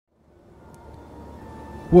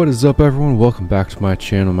What is up, everyone? Welcome back to my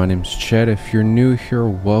channel. My name is Chet. If you're new here,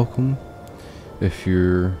 welcome. If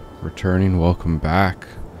you're returning, welcome back.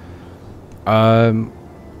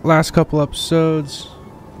 Last couple episodes,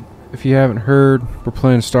 if you haven't heard, we're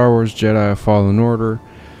playing Star Wars Jedi Fallen Order.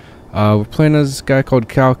 We're playing as this guy called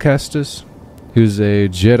Cal Kestis, who's a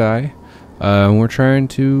Jedi, and we're trying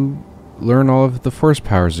to learn all of the Force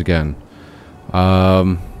powers again.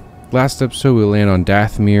 Last episode we landed on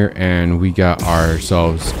Dathomir and we got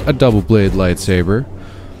ourselves a double blade lightsaber.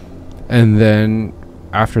 And then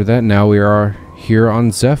after that, now we are here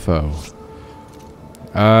on Zeffo.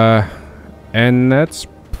 And that's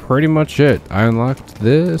pretty much it. I unlocked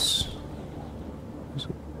this.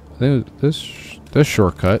 This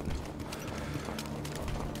shortcut.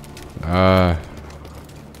 I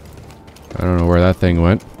don't know where that thing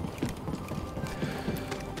went.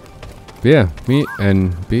 But yeah, meet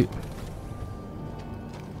and beat.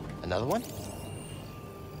 Another one?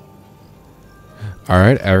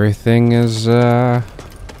 Alright, everything is, let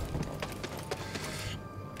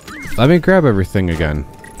me grab everything again.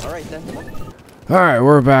 Alright then. Alright,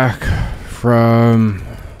 we're back from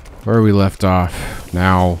where we left off.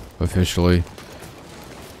 Now, officially.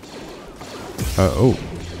 Oh.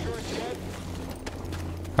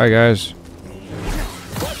 Hi, guys.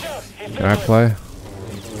 Can I play?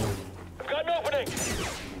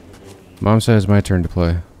 Mom says it's my turn to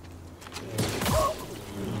play.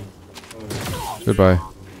 Goodbye.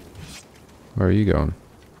 Where are you going?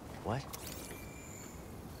 What?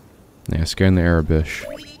 Yeah, scan the Arabish.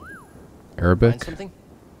 Arabic? Something?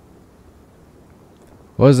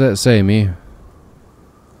 What does that say, me?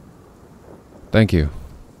 Thank you.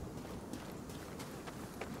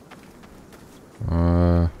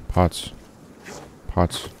 Pots.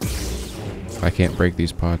 Pots. I can't break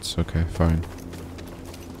these pots. Okay, fine.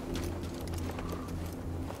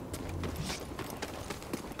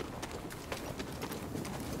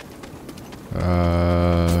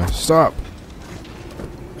 Stop.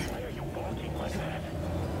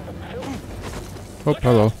 Oh,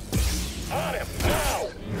 hello.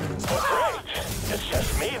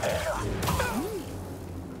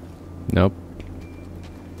 Nope.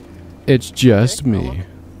 It's just me.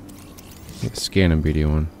 Scan and BD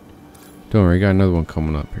one. Don't worry, got another one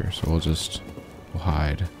coming up here, so we'll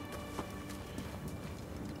hide.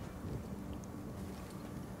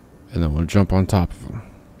 And then we'll jump on top of him.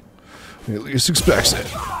 He at least expects it.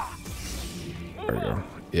 There we go.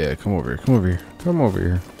 Yeah, come over here. Come over here. Come over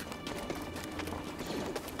here.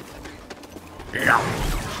 Yeah.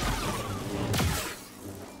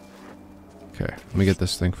 Okay, let me get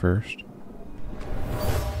this thing first.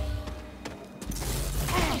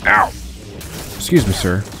 Ow! Excuse me,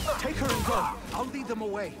 sir. Take her and go. I'll lead them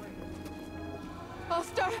away.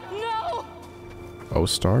 Ostar, no!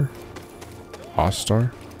 O-Star?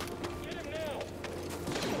 Ostar?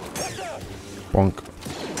 Bonk.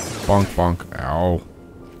 Bonk, bonk. Ow.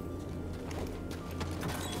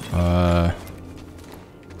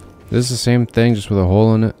 This is the same thing, just with a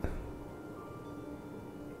hole in it?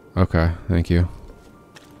 Okay, thank you.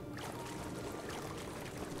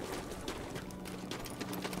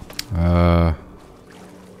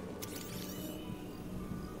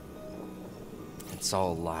 It's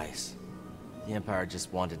all lies. The Empire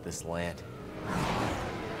just wanted this land.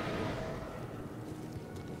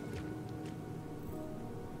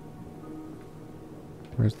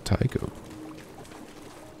 Where's the Tycho?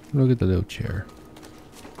 Look at the little chair.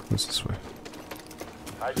 What's this way?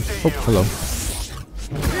 Oh, hello.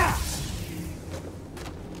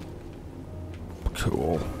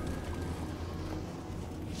 Cool.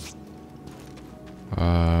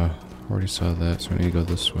 Already saw that, so I need to go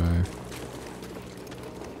this way.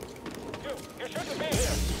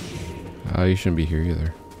 You shouldn't be here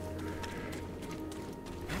either.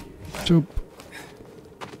 Dope.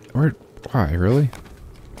 Where? Why? Really?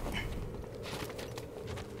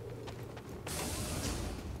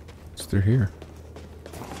 It's through here.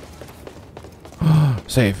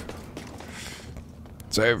 Save.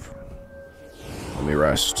 Save. Let me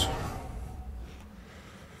rest.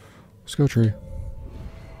 Skill tree.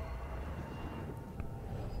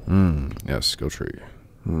 Yes, skill tree.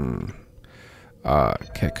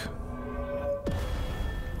 Kick.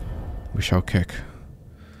 We shall kick.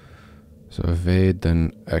 So evade,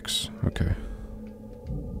 then X. Okay.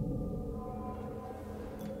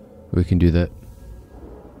 We can do that.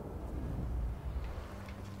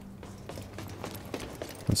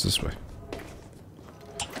 What's this way?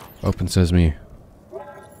 Open sesame.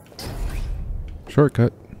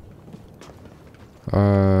 Shortcut.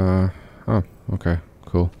 Oh, okay.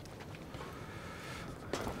 Cool.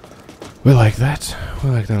 We like that. We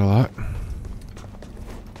like that a lot.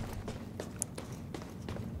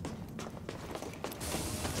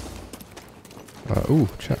 Ooh,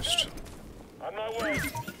 chest. On my way.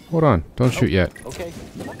 Hold on. Don't shoot yet. Okay.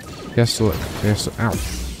 He has to look. He has to. Ow.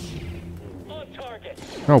 On target.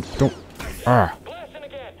 No, don't. Ah. Blasting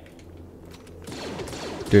again.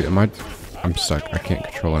 Dude, I'm stuck. I can't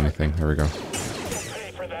control anything. There we go.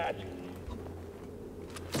 Pay for that.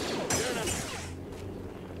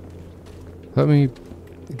 Let me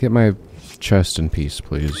get my chest in peace,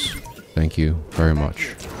 please. Thank you very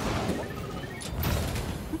much.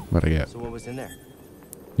 What'd I get? So what was in there?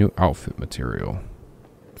 New outfit material.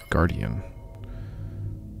 Guardian.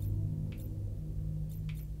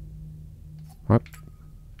 What?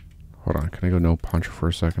 Hold on. Can I go no punch for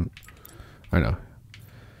a second? I know.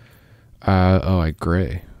 Oh, I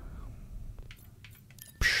gray.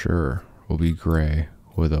 Sure. We'll be gray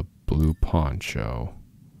with a blue poncho.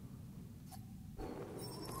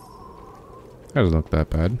 That doesn't look that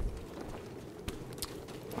bad.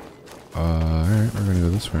 Alright, we're gonna go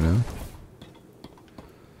this way now.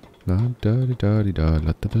 La da da da da da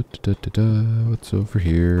da da da da da. What's over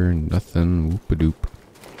here? Nothing. Whoop a doop.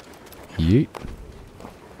 Yeet.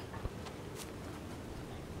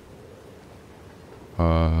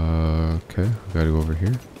 Okay, gotta go over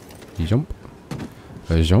here. Jump.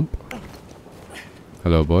 Jump.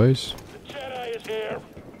 Hello, boys. The Jedi is here.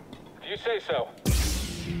 If you say so.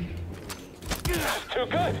 This is too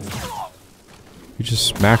good. You just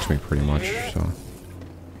smacked me pretty much, so.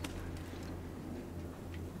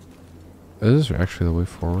 Is this actually the way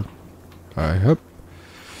forward? I hope.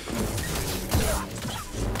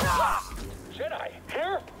 Jedi,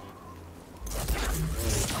 here?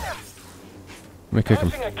 Let me kick him.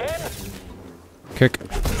 Blasting again? Kick.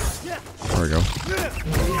 There we go.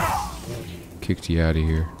 Kicked you out of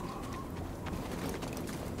here.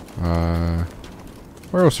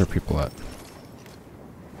 Where else are people at?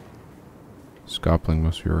 Scoppling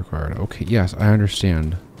must be required. Okay, yes, I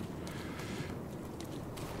understand.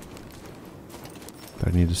 But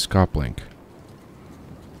I need a scop link.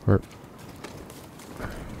 Where?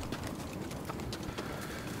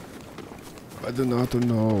 I do not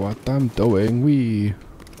know what I'm doing.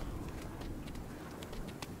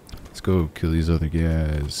 Let's go kill these other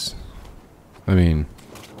guys. I mean,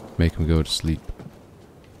 make them go to sleep.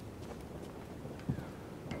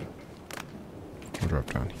 We'll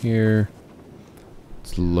drop down here.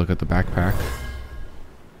 Let's look at the backpack.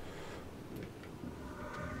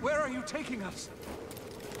 Where are you taking us?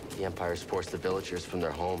 The Empire's forced the villagers from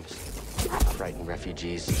their homes. Frightened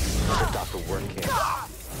refugees. Shipped off to work camps.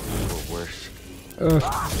 Or worse.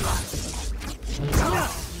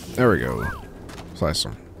 There we go. Slice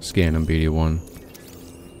them. Scan them, BD1.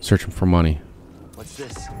 Searching for money. What's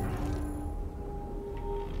this?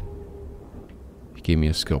 He gave me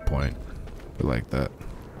a skill point. I like that.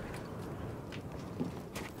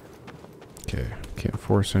 Okay. Can't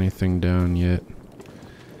force anything down yet.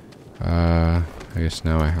 I guess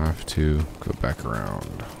now I have to go back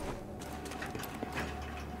around.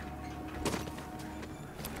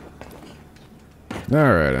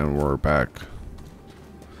 Alright, and we're back.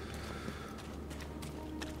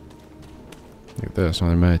 Look at this,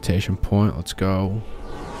 another meditation point. Let's go.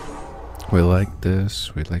 We like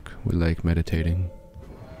this. We like meditating.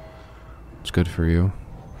 It's good for you.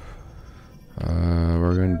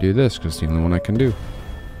 We're gonna do this because it's the only one I can do.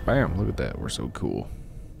 Bam! Look at that. We're so cool.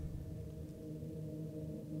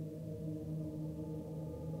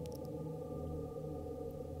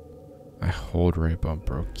 I hold right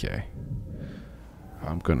bumper. Okay.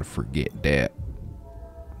 I'm gonna forget that.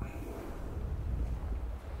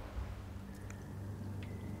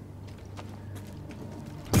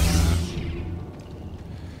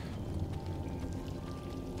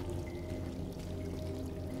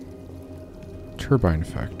 Turbine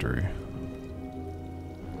factory.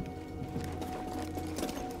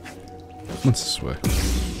 What's this way?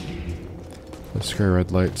 The sky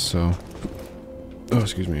red lights, so. Oh,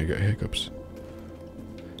 excuse me, I got hiccups.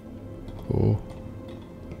 Oh.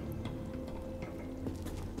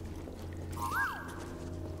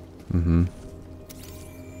 Mm-hmm.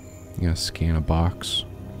 You gotta scan a box.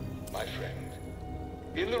 My friend,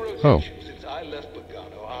 in the rotation since I left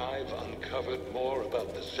Pagano, I've uncovered more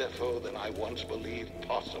about the Zeffo than I once believed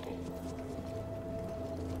possible.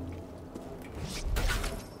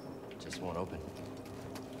 Just won't open.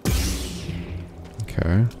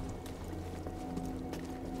 Okay.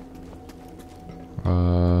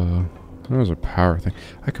 There was a power thing.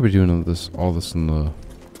 I could be doing all this in the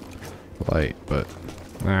light, but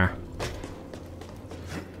nah.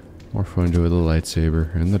 More fun to do with a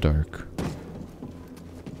lightsaber in the dark.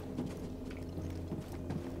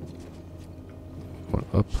 One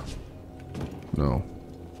up. No.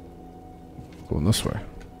 Going this way.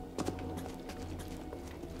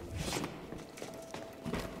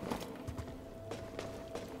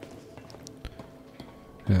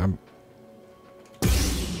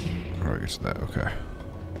 do I get to that? Okay.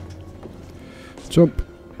 Jump.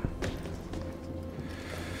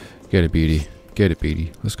 Get it, Beatty. Get it,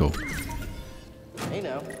 Beatty. Let's go. Hey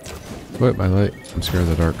now. What? My light. I'm scared of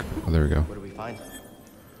the dark. Oh, there we go. What do we find?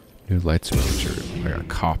 New light switch. I got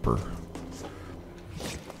copper.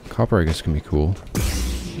 Copper, I guess, can be cool.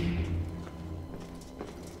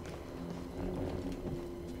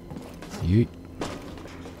 Yeet.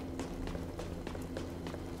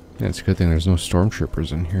 Yeah, it's a good thing there's no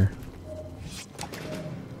stormtroopers in here.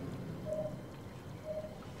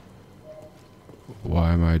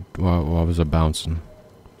 Why am I... why was I bouncing?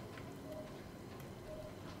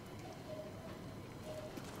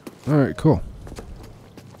 Alright, cool.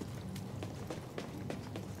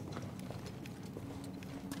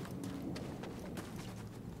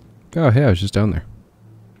 Oh, hey, I was just down there.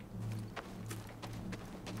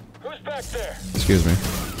 Who's back there? Excuse me.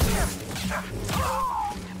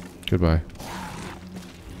 Goodbye.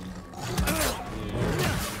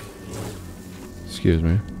 Excuse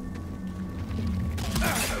me.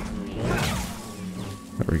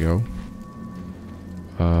 There we go.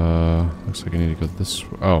 Looks like I need to go this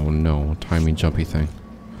way. Oh no, timing jumpy thing.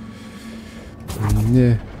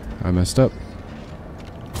 Yeah, I messed up.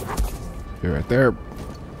 You're right there.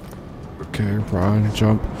 Okay, run,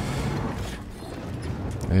 jump.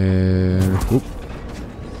 And whoop.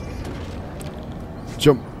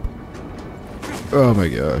 Jump. Oh my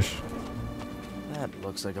gosh. That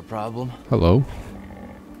looks like a problem. Hello.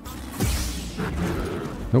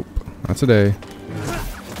 Nope, not today.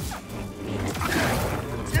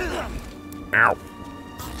 Ow.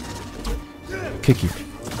 Kick you.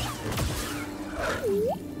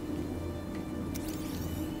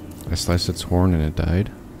 I sliced its horn and it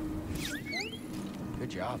died. Good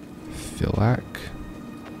job. Philac.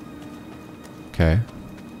 Okay.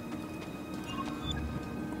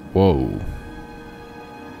 Whoa.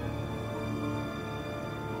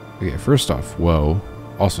 Okay, first off, whoa.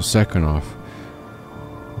 Also, second off,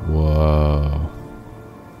 whoa.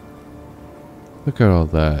 Look at all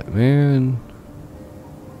that, man.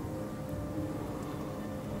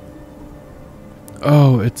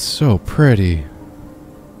 Oh, it's so pretty.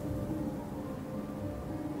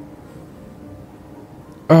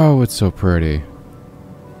 Oh, it's so pretty.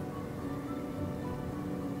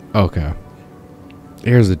 Okay.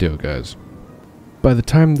 Here's the deal, guys. By the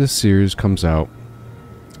time this series comes out,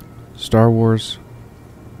 Star Wars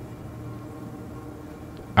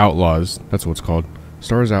Outlaws, that's what it's called.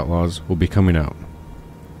 Star Wars Outlaws will be coming out.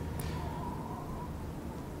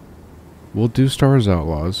 We'll do Star Wars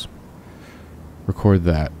Outlaws. Record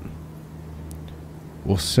that.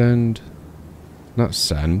 We'll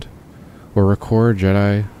we'll record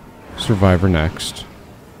Jedi Survivor next.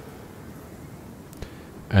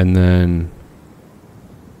 And then,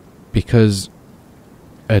 because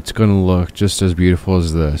it's going to look just as beautiful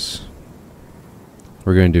as this,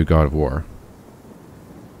 we're going to do God of War.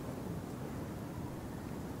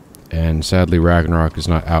 And sadly, Ragnarok is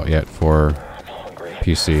not out yet for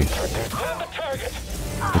PC.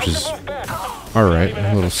 Which is alright,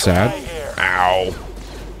 a little sad. Ow!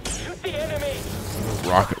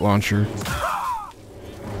 Rocket launcher.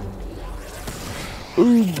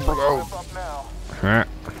 Ooh, bro. Ha.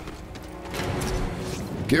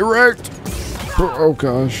 Get wrecked! Oh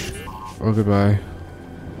gosh. Oh, goodbye.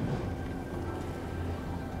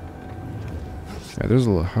 Yeah, there's a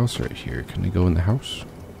little house right here. Can I go in the house?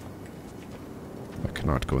 I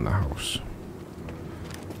cannot go in the house.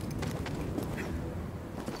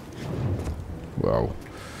 Wow.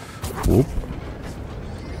 Whoop.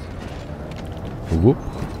 Whoop.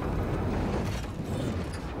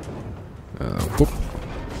 Whoop.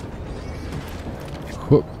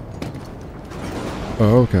 Whoop.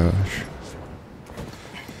 Oh gosh.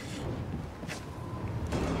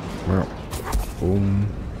 Wow. Boom.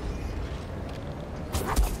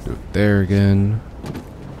 Do it there again.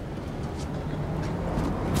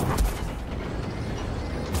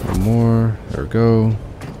 One more. There we go.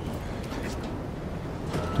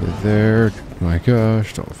 Do it there. My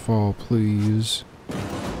gosh, don't fall, please.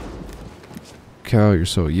 Cal, you're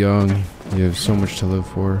so young. You have so much to live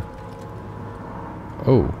for.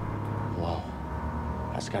 Oh. Whoa.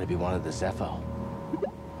 That's gotta be one of the Zeffo.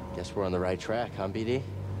 Guess we're on the right track, huh, BD?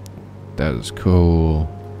 That is cool.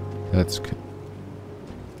 That's cool.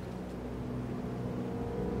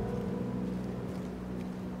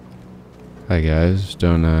 Hi guys,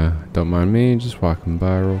 don't mind me, just walking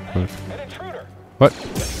by real quick. An intruder. What?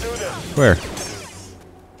 Let's do this. Where?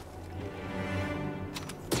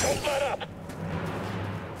 Don't let up.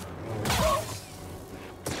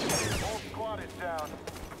 Whole squad is down.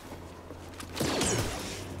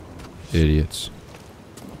 Idiots.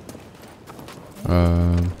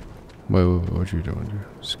 Wait, what you doing?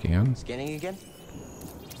 Scan? Scanning again?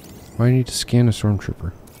 Why do you need to scan a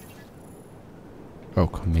stormtrooper? Oh,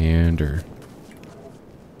 Commander.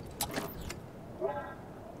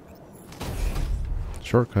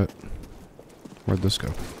 Shortcut. Where'd this go?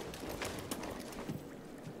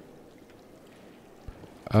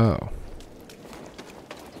 Oh.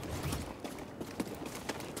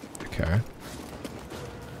 Okay.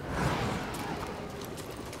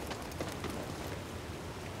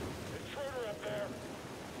 Intruder up there.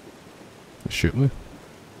 Shoot me.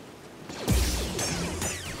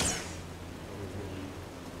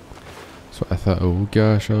 So I thought, oh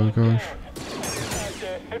gosh, oh gosh.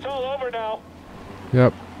 It's all over now.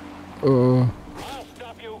 Yep. I'll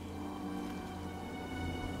stop you.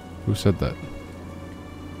 Who said that?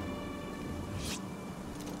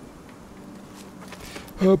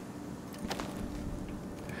 Up.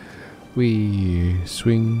 We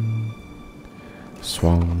swing,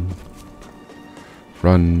 swung,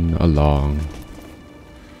 run along,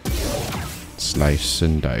 slice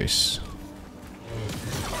and dice.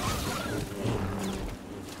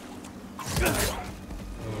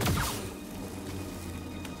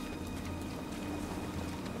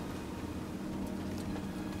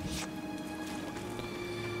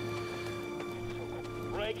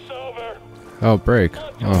 Break's over. Oh, break.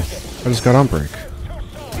 Oh, I just got on break.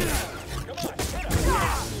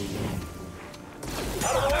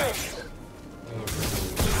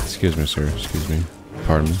 Excuse me, sir. Excuse me.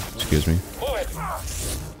 Pardon me. Excuse me. Move it.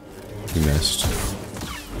 You missed.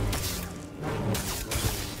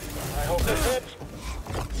 I hope this hits.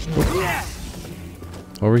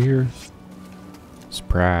 Over here.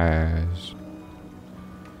 Surprise.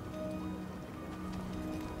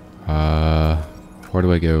 Where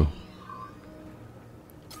do I go?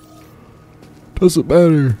 Doesn't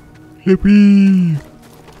matter. Yippee!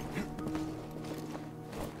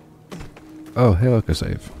 Oh, hey, look, a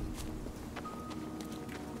save.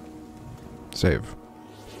 Save.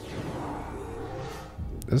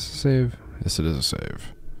 Is this a save? Yes, it is a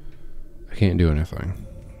save. I can't do anything.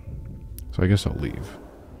 So I guess I'll leave.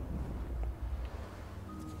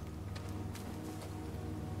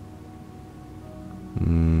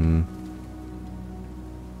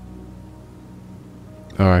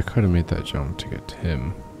 Oh, I could have made that jump to get to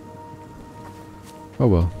him. Oh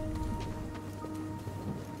well.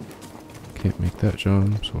 Can't make that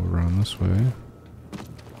jump, so we'll run this way.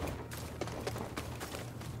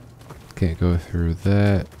 Can't go through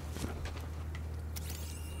that.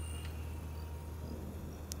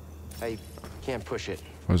 I can't push it.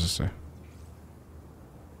 What does it say?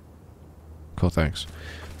 Cool, thanks.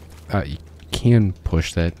 You can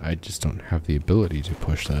push that, I just don't have the ability to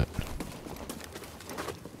push that.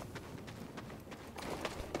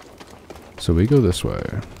 So we go this way.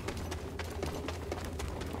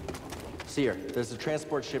 Seer, there's a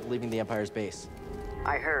transport ship leaving the Empire's base.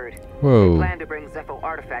 I heard. Whoa. They plan to bring Zeffo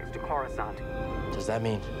artifacts to Coruscant. Does that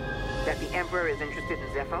mean? That the Emperor is interested in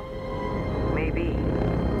Zeffo? Maybe.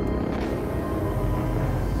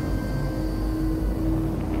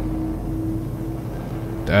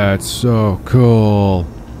 That's so cool.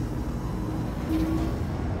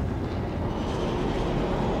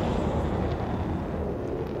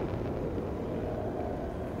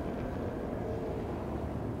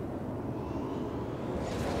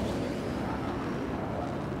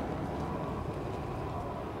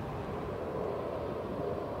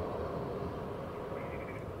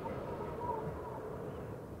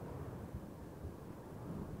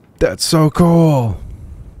 That's so cool.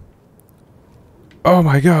 Oh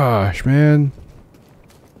my gosh, man.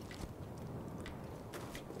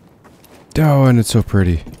 Oh, and it's so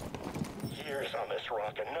pretty. Years on this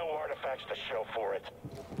rock and no artifacts to show for it.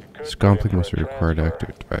 This conflict must be required to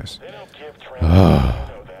activate the device. They don't give transfer. Ah. I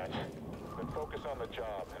know that. But focus on the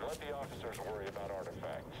job and let the officers worry about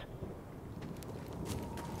artifacts.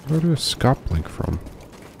 Where do a scop link from?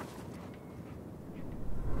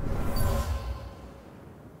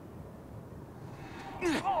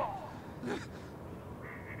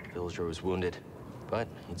 Villager was wounded, but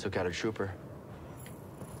he took out a trooper.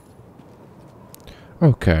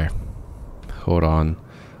 Okay. Hold on.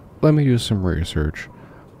 Let me do some research.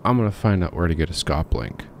 I'm gonna find out where to get a scop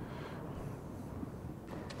link.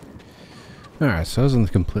 Alright, so I was in the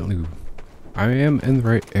completely... I am in the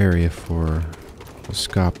right area for the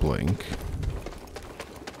scop link.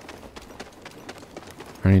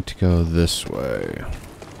 I need to go this way.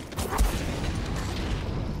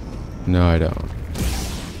 No, I don't.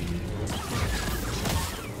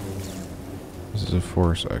 This is a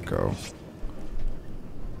force echo.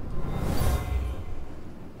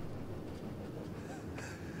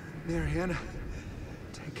 Mariana,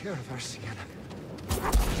 Take care of her, Sienna.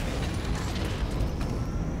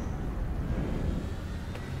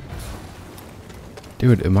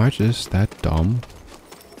 Dude, am I just that dumb?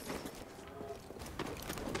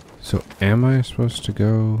 So, am I supposed to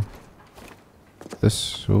go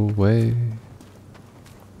this way?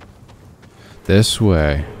 This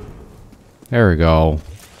way. There we go.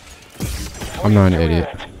 I'm not an idiot.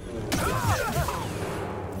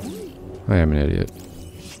 I am an idiot.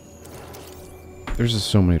 There's just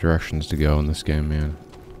so many directions to go in this game, man.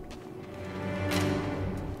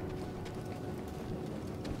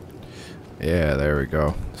 Yeah, there we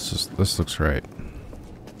go. This looks right.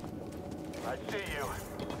 I see you.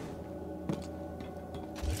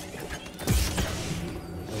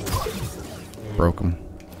 Broke him.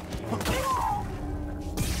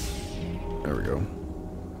 There we go.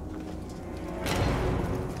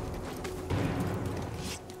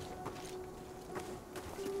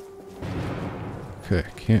 Okay,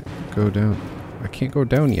 can't go down. I can't go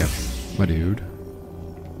down yet, my dude.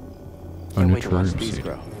 Oh, Can't wait to watch neutrarium these seed.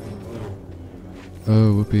 grow.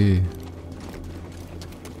 Oh, whoopee.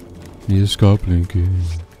 Need to stop blinking.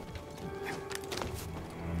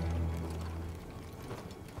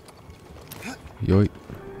 Yoit.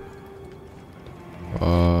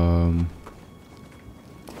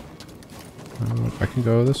 I can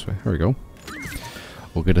go this way. There we go.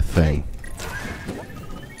 We'll get a thing.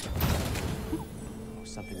 Oh,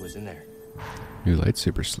 something was in there. New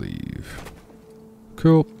lightsaber sleeve.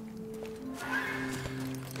 Cool.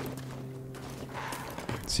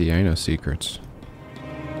 See, I know secrets.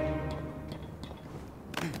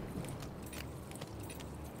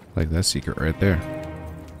 Like that secret right there.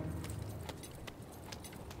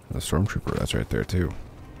 The stormtrooper, that's right there too.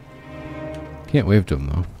 Can't wave to him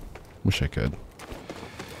though. Wish I could.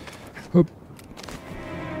 Oop.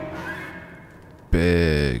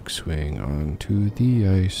 Big swing onto the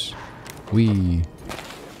ice. Wee.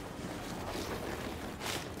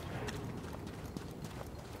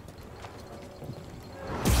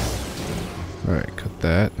 Alright, cut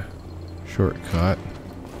that. Shortcut.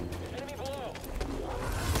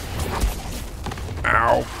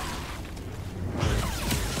 Ow!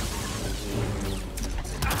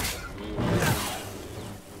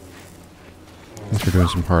 Thanks for doing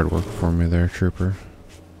some hard work for me there, trooper.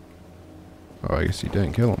 Oh, I guess you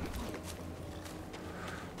didn't kill him.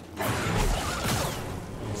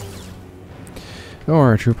 Don't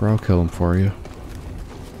worry, trooper, I'll kill him for you.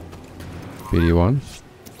 BD1,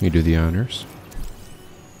 you do the honors.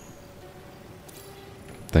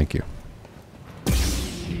 Thank you.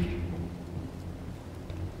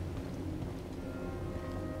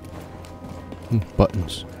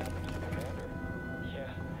 Buttons. Yeah,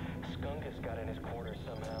 Skunk has got in his quarters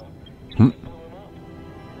somehow. Hmm. Blew him up.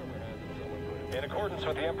 In accordance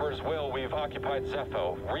with the Emperor's will, we've occupied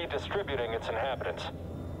Zeffo, redistributing its inhabitants.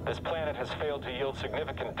 This planet has failed to yield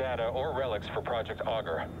significant data or relics for Project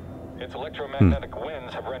Augur. Its electromagnetic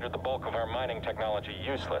winds have rendered the bulk of our mining technology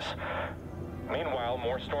useless. Meanwhile,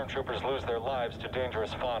 more stormtroopers lose their lives to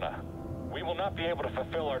dangerous fauna. We will not be able to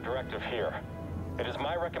fulfill our directive here. It is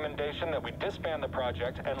my recommendation that we disband the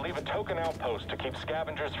project and leave a token outpost to keep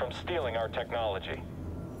scavengers from stealing our technology.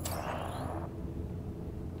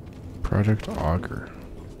 Project Augur.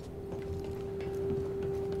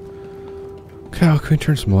 Cal, can we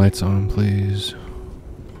turn some lights on, please?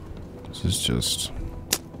 This is just...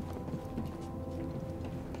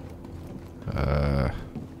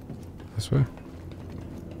 This way?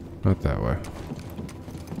 Not that way.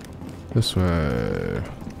 This way.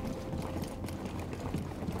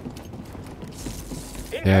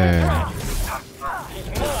 Yeah.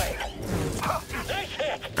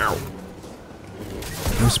 Ow.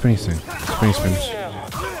 No spinny thing. Spinny spins.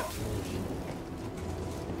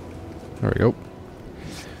 There we go.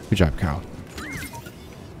 Good job, Cal.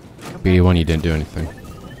 BD1, you didn't do anything.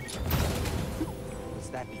 What's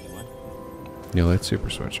that, BD1? New light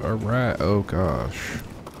super switch. Alright. Oh gosh.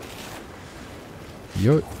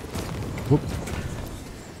 Yo. Whoop.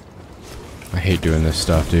 I hate doing this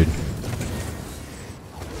stuff, dude.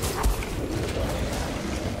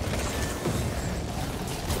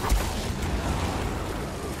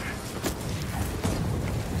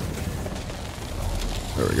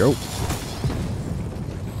 There we go.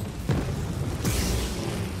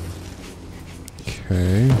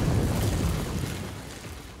 Okay.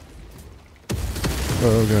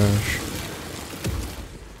 Oh gosh.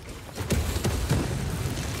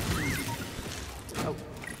 Oh,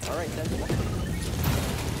 alright then.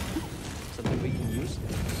 Something we can use?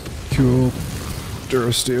 Cool.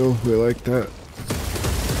 Durasteel, we like that.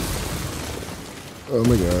 Oh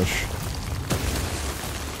my gosh.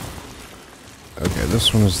 Okay. Okay,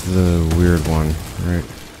 this one is the weird one, right?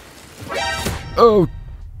 Oh!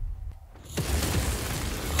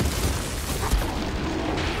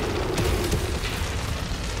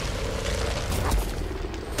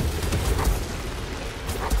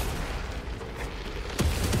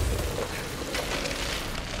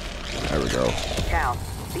 There we go. Cal,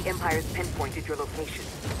 the Empire's pinpointed your location.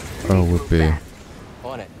 Oh, would be.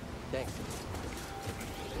 On it. Thanks.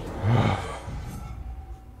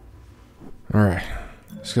 Alright.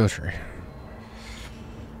 Skill tree.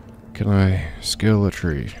 Can I skill a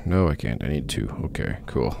tree? No, I can't. I need to. Okay,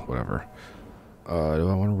 cool. Whatever. Do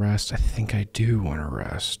I want to rest? I think I do want to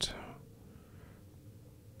rest.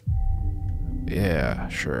 Yeah,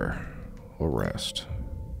 sure. We'll rest.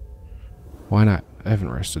 Why not? I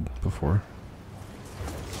haven't rested before.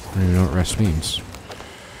 I don't even know what rest means.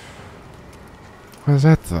 What is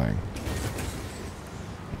that thing?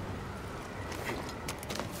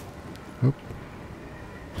 Oh.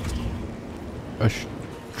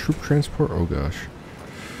 Troop transport? Oh gosh.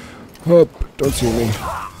 Oh, don't see me.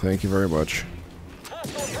 Thank you very much.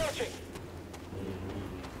 Hostile approaching.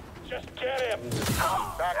 Just get him.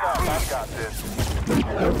 Back up. I've got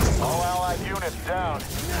this. All allied units down.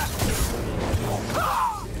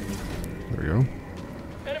 There we go.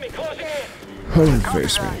 Enemy closing in. Don't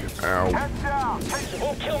face me. Ow. Head down. You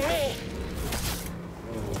won't kill me.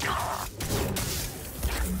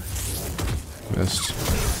 Missed.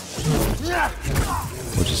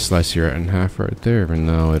 We'll just slice you right in half right there, even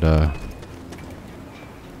though it,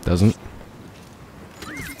 doesn't.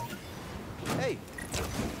 Hey!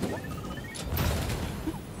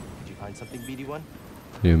 Did you find something, BD1?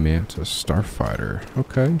 New Manta Starfighter.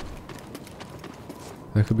 Okay.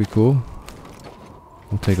 That could be cool.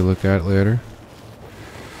 We'll take a look at it later.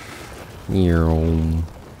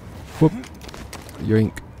 Whoop.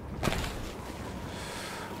 Yoink.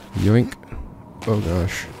 Yoink. Oh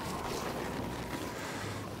gosh.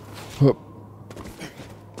 Whoop.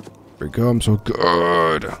 There we go. I'm so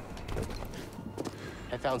good.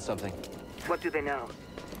 I found something. What do they know?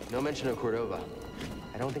 No mention of Cordova.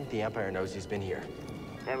 I don't think the Empire knows he's been here.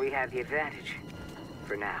 Then we have the advantage.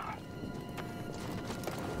 For now.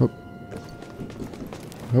 Whoop.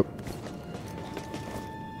 Whoop.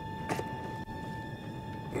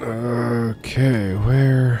 Okay,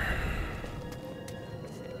 where?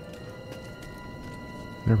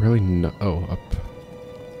 I really no. Oh, up.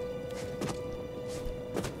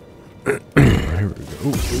 Here we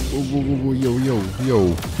go. Oh,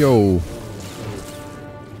 yo.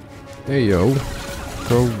 Hey, yo.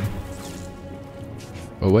 Go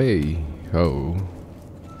away. Oh.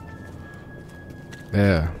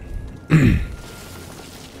 Yeah.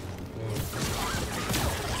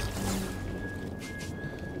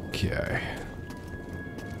 Okay.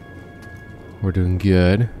 We're doing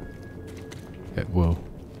good. Whoa.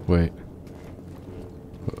 Wait.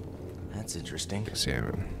 That's interesting.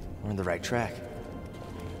 Salmon. We're on the right track.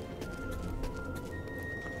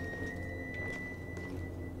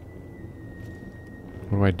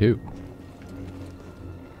 What do I do?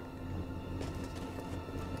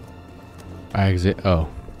 I exit. Oh.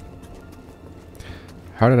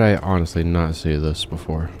 How did I honestly not see this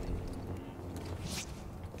before?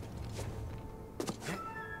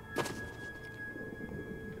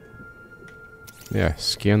 Yeah,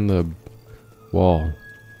 scan the wall.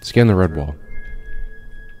 Scan the red wall.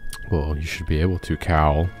 Well, you should be able to,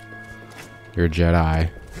 Cal. You're a Jedi.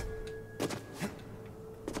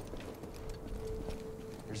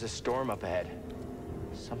 There's a storm up ahead.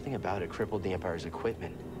 Something about it crippled the Empire's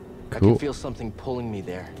equipment. I Cool. can feel something pulling me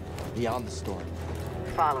there, beyond the storm.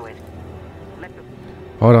 Follow it. Let the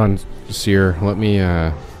Hold on, Seer. Let me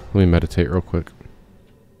meditate real quick.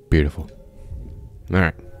 Beautiful. All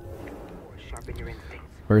right. sharpen your instincts.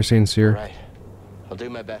 What are you saying, Seer? Right. I'll do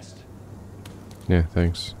my best. Yeah,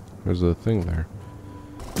 thanks. There's a thing there.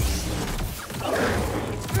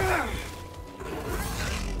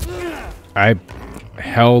 I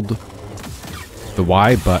held the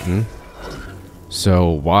Y button. So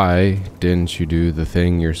why didn't you do the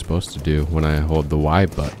thing you're supposed to do when I hold the Y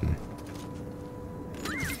button?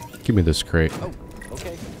 Give me this crate. Oh,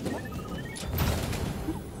 okay.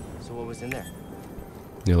 So what was in there?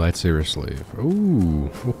 New lightsaber sleeve.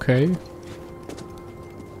 Ooh, okay.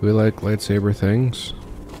 We like lightsaber things.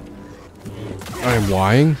 I'm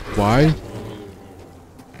Ying? Why?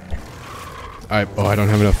 I don't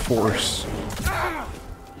have enough force.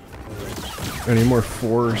 I need more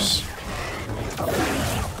force.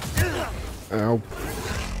 Ow.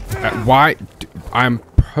 Why? I'm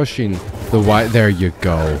pushing the Y. There you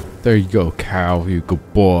go. There you go, cow. You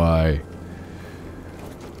good boy.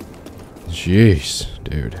 Jeez,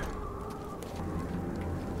 dude.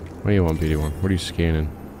 What do you want, BD1? What are you scanning?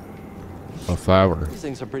 A flower. These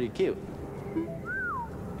things are pretty cute.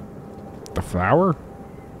 The flower?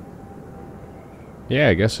 Yeah,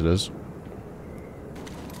 I guess it is.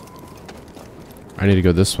 I need to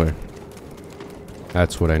go this way.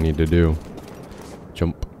 That's what I need to do.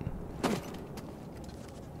 Jump.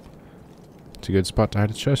 It's a good spot to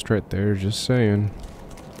hide a chest right there, just saying.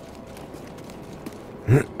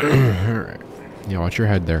 Alright. Yeah, watch your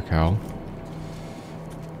head there, Cal.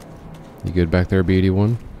 You good back there,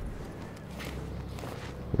 BD1?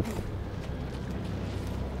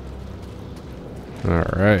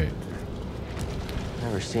 Alright.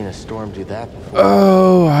 Never seen a storm do that before.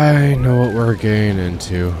 Oh, I know what we're getting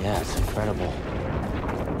into. Yeah, it's incredible.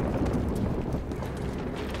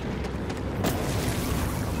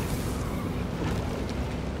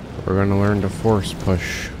 We're gonna learn to force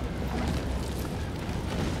push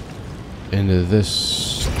into this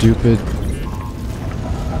stupid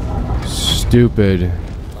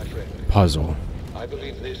My friend, puzzle. I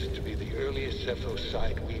believe this to be the earliest Zeffo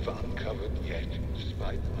site we've uncovered yet,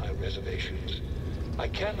 despite my reservations. I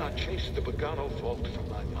cannot chase the Bogano vault from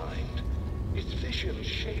my mind. Its visions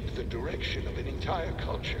shape the direction of an entire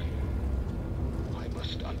culture. I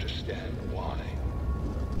must understand why.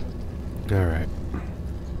 Alright.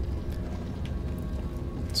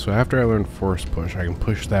 So after I learn force push, I can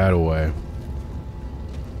push that away.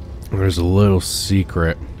 There's a little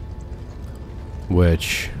secret,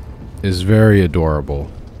 which is very adorable,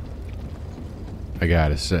 I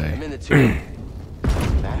gotta say. I'm in the tube.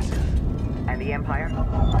 Massive. And the Empire?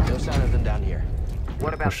 No sign of them down here.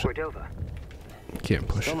 What about Push it. Cordova? Can't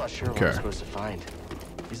push Still it. not sure what Okay. I'm supposed to find.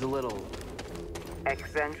 He's a little...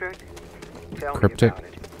 Eccentric? Tell Cryptic? me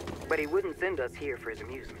about it. But he wouldn't send us here for his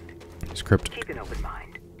amusement. It's cryptic. Keep an open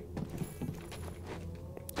mind.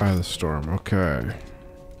 By the storm. Okay.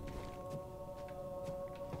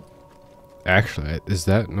 Actually, is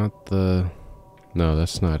that not the... No,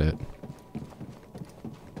 that's not it.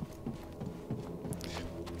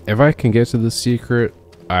 If I can get to the secret,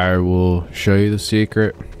 I will show you the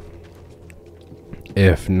secret.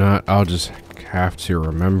 If not, I'll just have to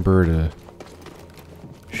remember to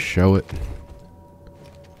show it.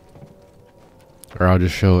 Or I'll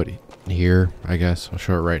just show it here, I guess. I'll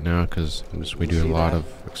show it right now because I'm just doing a lot of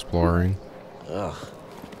exploring. Ugh.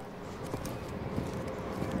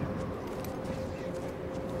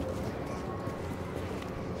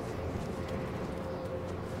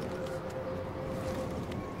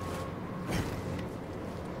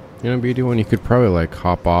 You know, BD1, you could probably like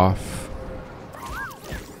hop off.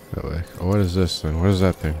 Oh, like, what is this thing? What is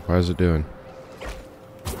that thing? What is it doing?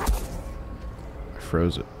 I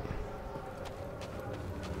froze it.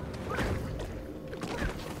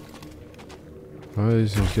 What do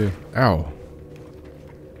these things do? Ow.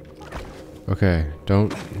 Okay,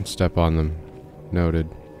 don't step on them. Noted.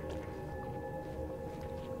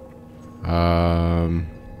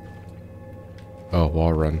 Oh,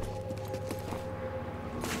 wall run.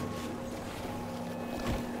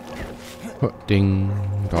 Oh, ding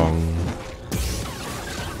dong.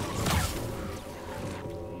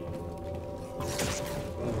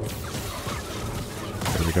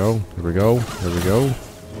 There we go. There we go. There we go.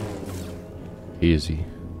 Easy.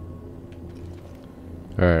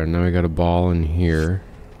 Alright, now we got a ball in here.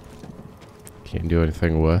 Can't do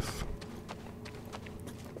anything with.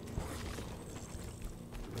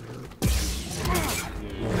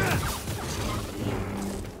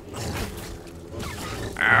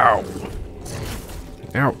 Ow.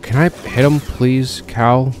 Ow, can I hit him, please,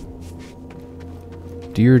 Cal?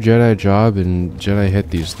 Do your Jedi job and Jedi hit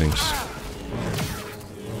these things.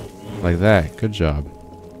 Like that. Good job.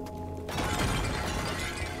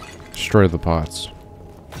 Destroy the pots.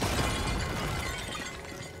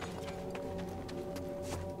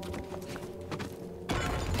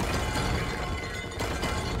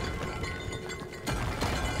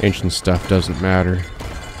 Ancient stuff doesn't matter.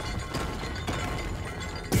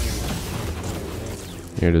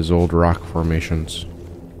 It is old rock formations.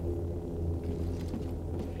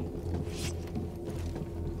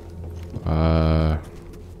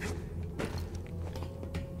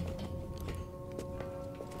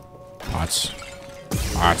 Pots.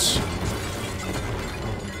 Pots.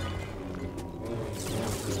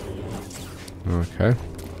 Okay.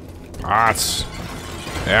 Pots.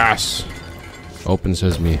 Yes. Open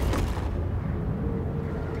sesame.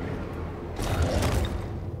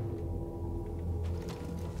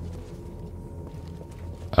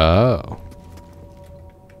 Oh.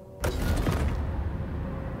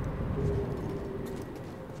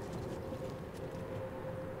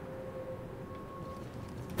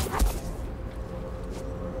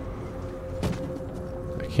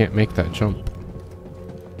 can't make that jump.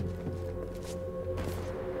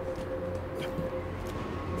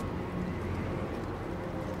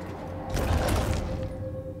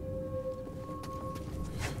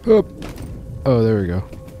 Up. Oh, there we go.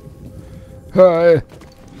 Hi.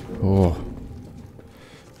 Oh.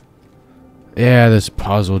 Yeah, this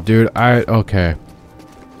puzzle, dude. Okay.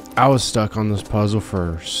 I was stuck on this puzzle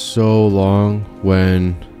for so long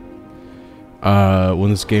when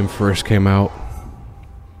this game first came out.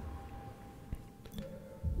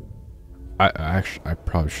 I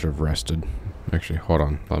probably should have rested. Actually, hold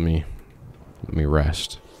on. Let me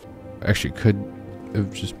rest. Actually, could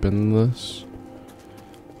have just been this.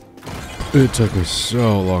 It took me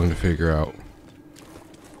so long to figure out.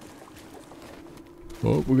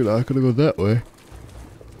 Oh, we're not gonna go that way.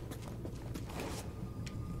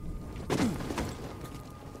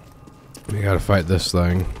 We gotta fight this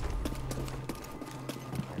thing.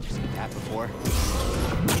 Seen that before?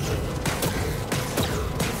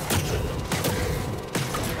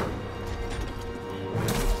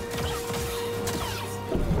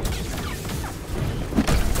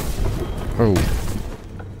 Oh.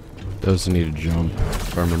 Doesn't need a jump,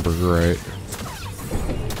 if I remember right.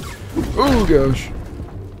 Oh gosh.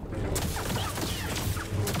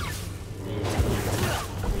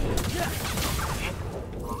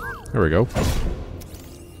 There we go.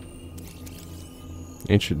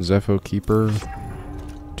 Ancient Zeffo Keeper.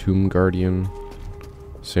 Tomb Guardian.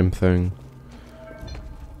 Same thing.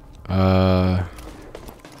 Yeah,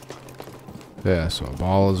 so a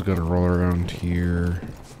ball is gonna roll around here.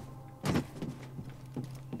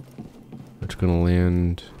 It's gonna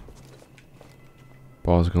land.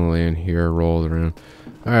 Ball's gonna land here, roll it around.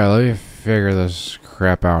 Alright, let me figure this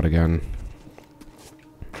crap out again.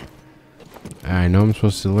 I know I'm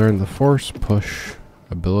supposed to learn the force push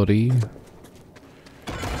ability.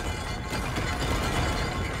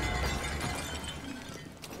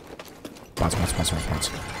 Spots.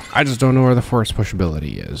 I just don't know where the force push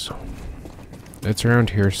ability is. It's around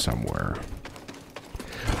here somewhere.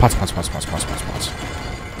 Pots.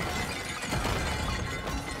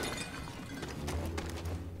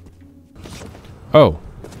 Oh.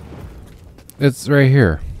 It's right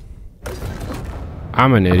here.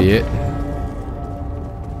 I'm an idiot.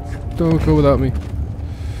 Don't go without me.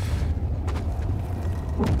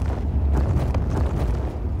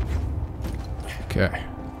 Okay.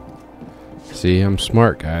 See, I'm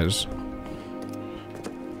smart, guys.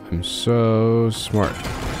 I'm so smart.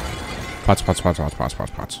 Pots. Pot.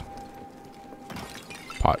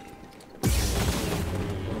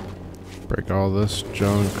 Break all this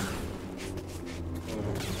junk.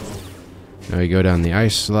 Now we go down the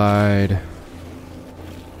ice slide.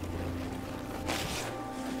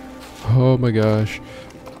 Oh my gosh.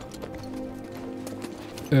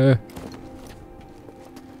 And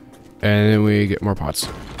then we get more pots.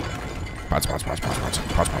 Pot.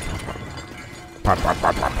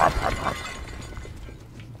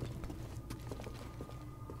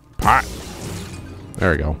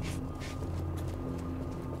 There we go.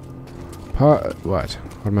 Pot. What?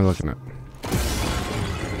 What am I looking at?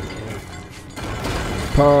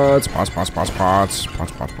 Pots.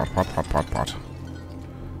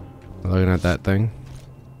 Looking at that thing.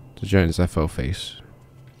 It's a giant Zeffo face.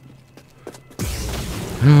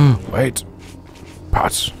 Wait.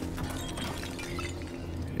 Pots.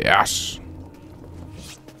 Yes.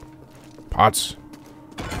 Pots.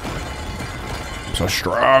 I'm so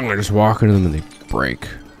strong. I just walk into them and they break.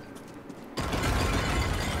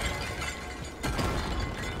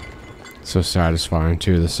 So satisfying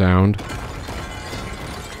too, the sound.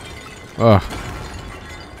 Oh.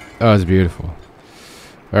 Oh, it's beautiful.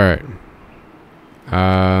 Alright.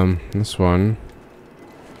 This one.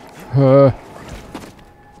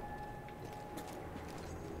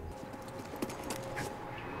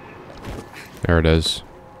 There it is.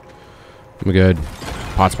 I'm good.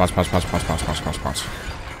 Pots.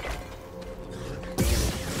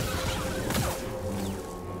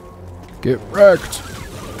 Get wrecked.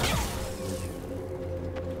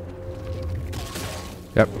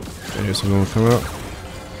 Yep. There's someone come out.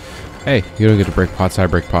 Hey, you don't get to break pots, I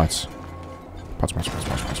break pots. Pots.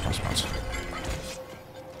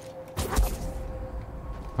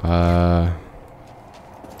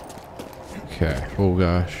 Okay. Oh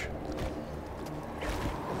gosh.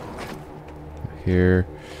 Here.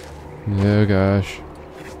 Oh gosh.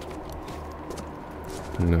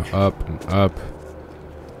 No, up and up.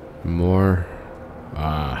 More.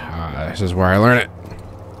 This is where I learn it.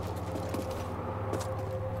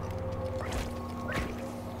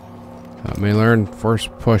 Help me learn force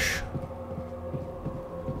push.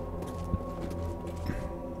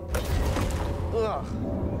 Ugh.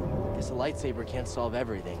 a lightsaber can't solve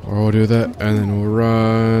everything. Or we'll do that, and then we'll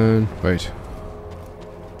run. Wait.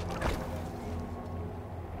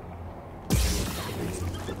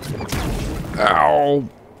 Ow!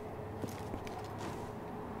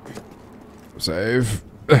 Save.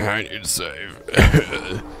 I need to save.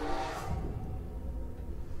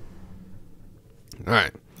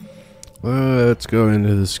 Alright. Let's go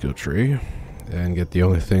into the skill tree and get the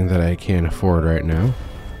only thing that I can afford right now.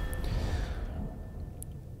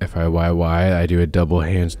 If I YY, I do a double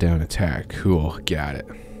hands down attack. Cool, got it.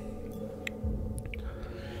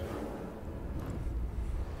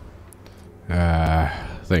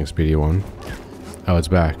 Thanks, Pt.4. Oh, it's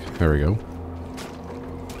back. There we go.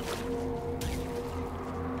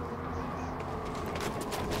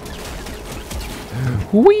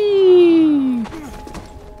 Whee!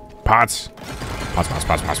 Pots. Pots.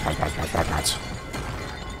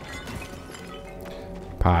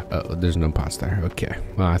 Pot. Oh, there's no pots there. Okay.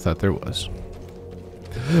 Well, I thought there was.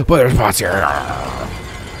 But there's pots here.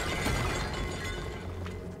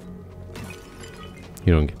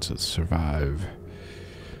 You don't get to survive.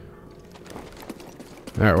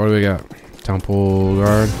 Alright, what do we got? Temple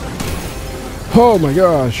guard. Oh my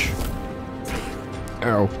gosh.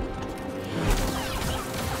 Ow.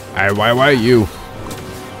 Why you?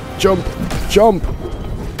 Jump! Jump!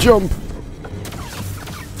 Jump!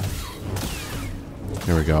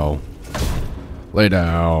 There we go. Lay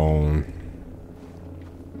down.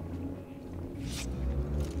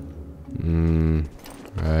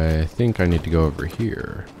 I think I need to go over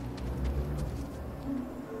here.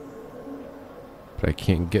 But I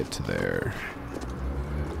can't get to there.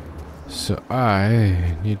 So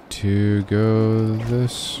I need to go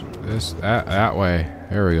that way.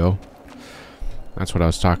 There we go. That's what I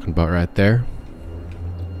was talking about right there.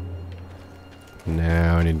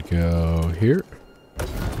 Now I need to go here.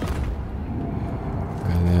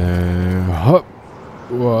 And then hop.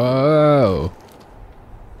 Whoa.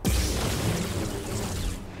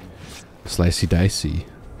 Slicey dicey.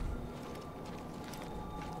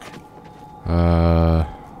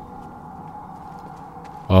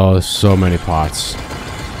 Oh, so many pots.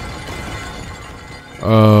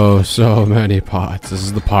 Oh, so many pots. This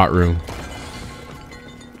is the pot room.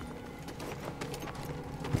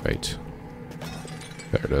 Wait.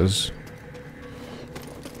 There it is.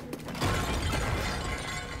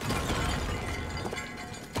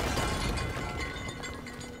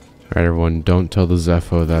 Alright, everyone, don't tell the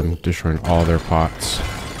Zeffo that I'm destroying all their pots.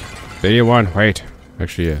 Pt.4, wait.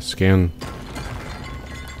 Actually, yeah, scan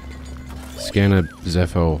a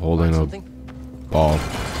Zeffo holding a ball.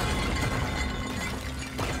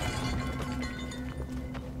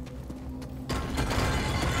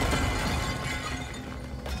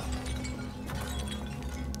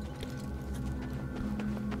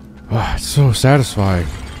 Oh, it's so satisfying.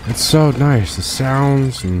 It's so nice. The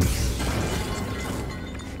sounds and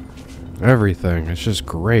everything. It's just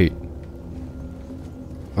great.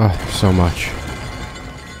 Oh, so much.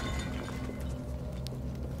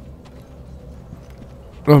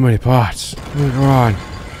 So many pots. Oh, come on.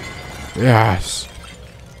 Yes.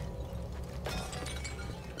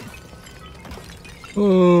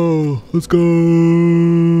 Oh, let's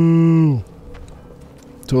go.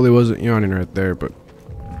 Totally wasn't yawning right there, but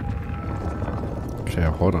okay,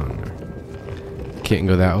 hold on there. Can't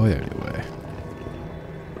go that way anyway.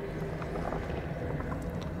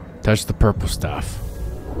 Touch the purple stuff.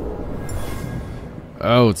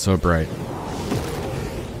 Oh, it's so bright.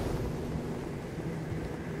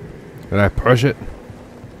 Did I push it?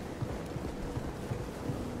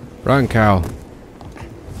 Run, Cal.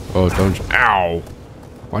 Oh, don't you. Ow!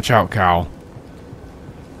 Watch out, Cal.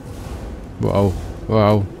 Whoa.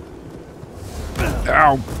 Whoa.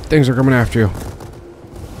 Ow! Things are coming after you.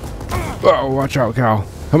 Whoa, watch out, Cal.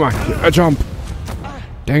 Come on, jump.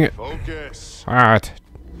 Dang it. Focus. Alright.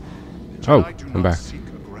 Oh, I'm back. Seek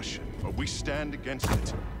aggression, but we stand against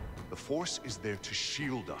it. The Force is there to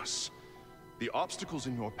shield us. The obstacles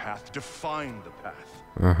in your path define the path.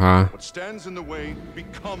 Uh-huh. What stands in the way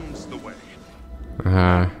becomes the way.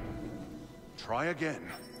 Uh-huh. Try again.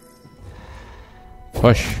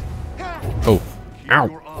 Push. Oh. Keep Ow.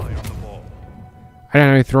 your eye on the ball. I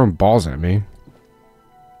didn't know you throwing balls at me.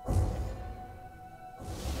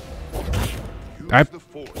 Use the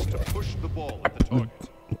Force to push the ball at the target.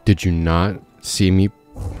 Did you not see me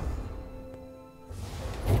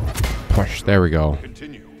push? There we go.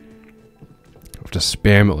 Continue. I have to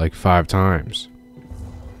spam it like 5 times.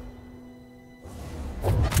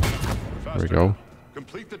 There we go.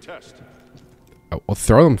 Complete the test. Oh, we'll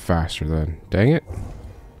throw them faster then. Dang it.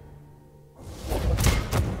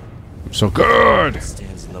 I'm so good.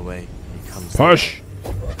 Stands in the way. He comes. Push.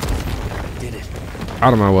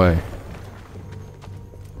 Out of my way.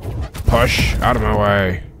 Push out of my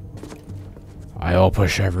way. I'll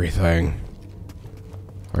push everything.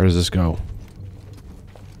 Where does this go?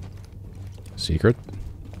 Secret?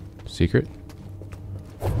 Secret?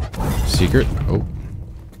 Secret? Oh.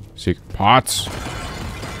 Secret pots.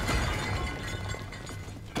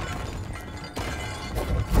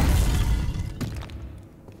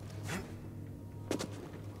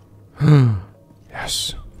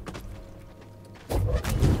 Yes.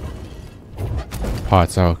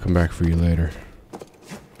 Pots, I'll come back for you later.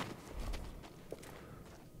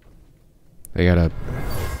 They gotta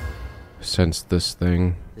sense this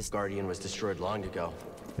thing. This Guardian was destroyed long ago.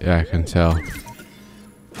 Yeah, I can tell.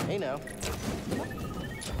 Hey now.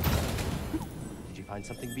 Did you find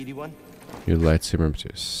something, BD1? Your lightsaber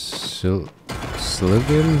material.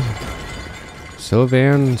 Sylvan?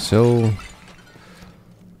 Sylvan?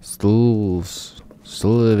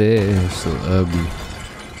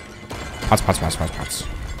 Pots.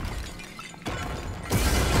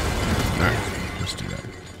 Alright, let's do that.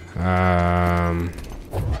 I'm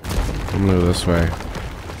gonna go this way.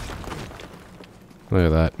 Look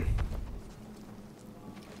at that.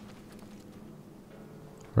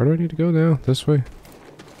 Where do I need to go now? This way?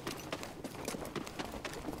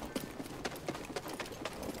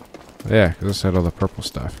 Yeah, because this had all the purple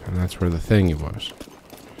stuff, and that's where the thingy was.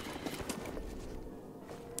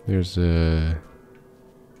 There's a...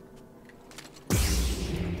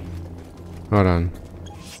 Hold on.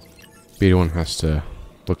 BD1 has to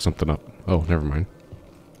look something up. Oh, never mind.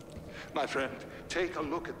 My friend, take a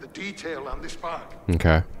look at the detail on this bark.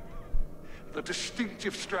 Okay. The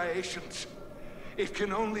distinctive striations. It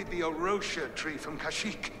can only be a Rosha tree from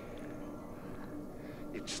Kashyyyk.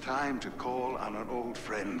 It's time to call on an old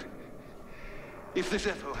friend. If the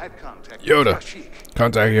Zeffo had contact with Kashyyyk,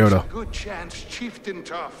 Contact there's Yoda. a good chance Chieftain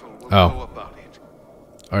Tarful will Oh. know about it.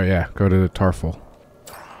 Oh yeah, go to the Tarful.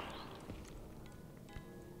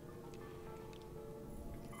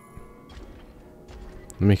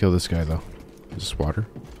 Let me kill this guy though. Is this water?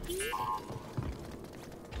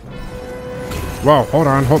 Whoa, hold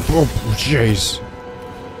on. Oh, jeez.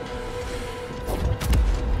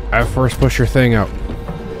 I first push your thing out.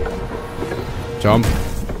 Jump.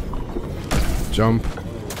 Jump.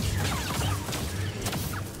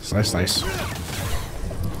 Slice.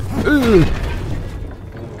 Ugh.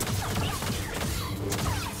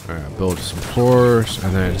 Alright, build some force,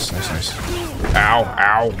 and then slice.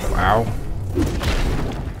 Ow.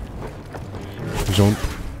 Jump.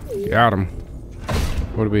 Got him.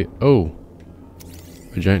 What do we... Oh.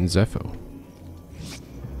 A giant Zeffo.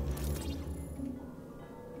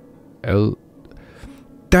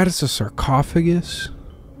 That is a sarcophagus?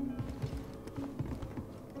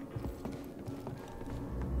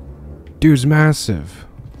 Dude's massive.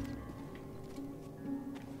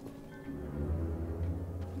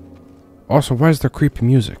 Also, why is there creepy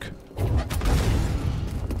music?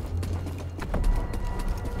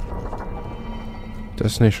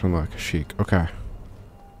 Destination unlock, Kashyyyk. Okay.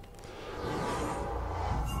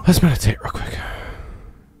 Let's meditate real quick.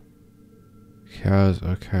 Cows,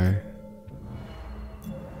 okay.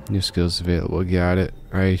 New skills available, got it.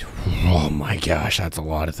 Oh my gosh, that's a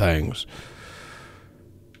lot of things.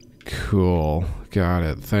 Cool, got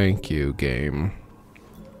it. Thank you, game.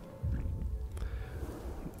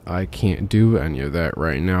 I can't do any of that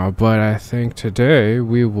right now, but I think today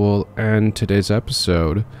we will end today's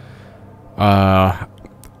episode.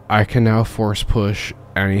 I can now force push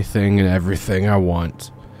anything and everything I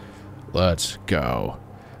want. Let's go.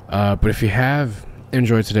 But if you have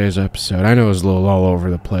enjoyed today's episode, I know it was a little all over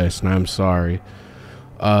the place, and I'm sorry.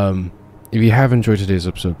 If you have enjoyed today's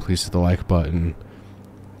episode, please hit the like button.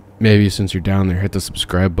 Maybe since you're down there, hit the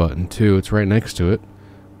subscribe button too. It's right next to it.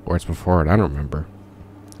 Or it's before it, I don't remember.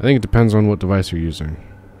 I think it depends on what device you're using.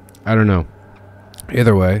 I don't know.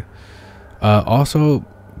 Either way. Also,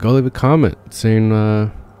 go leave a comment saying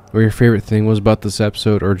what your favorite thing was about this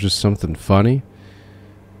episode, or just something funny.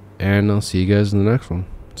 And I'll see you guys in the next one.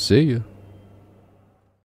 See ya.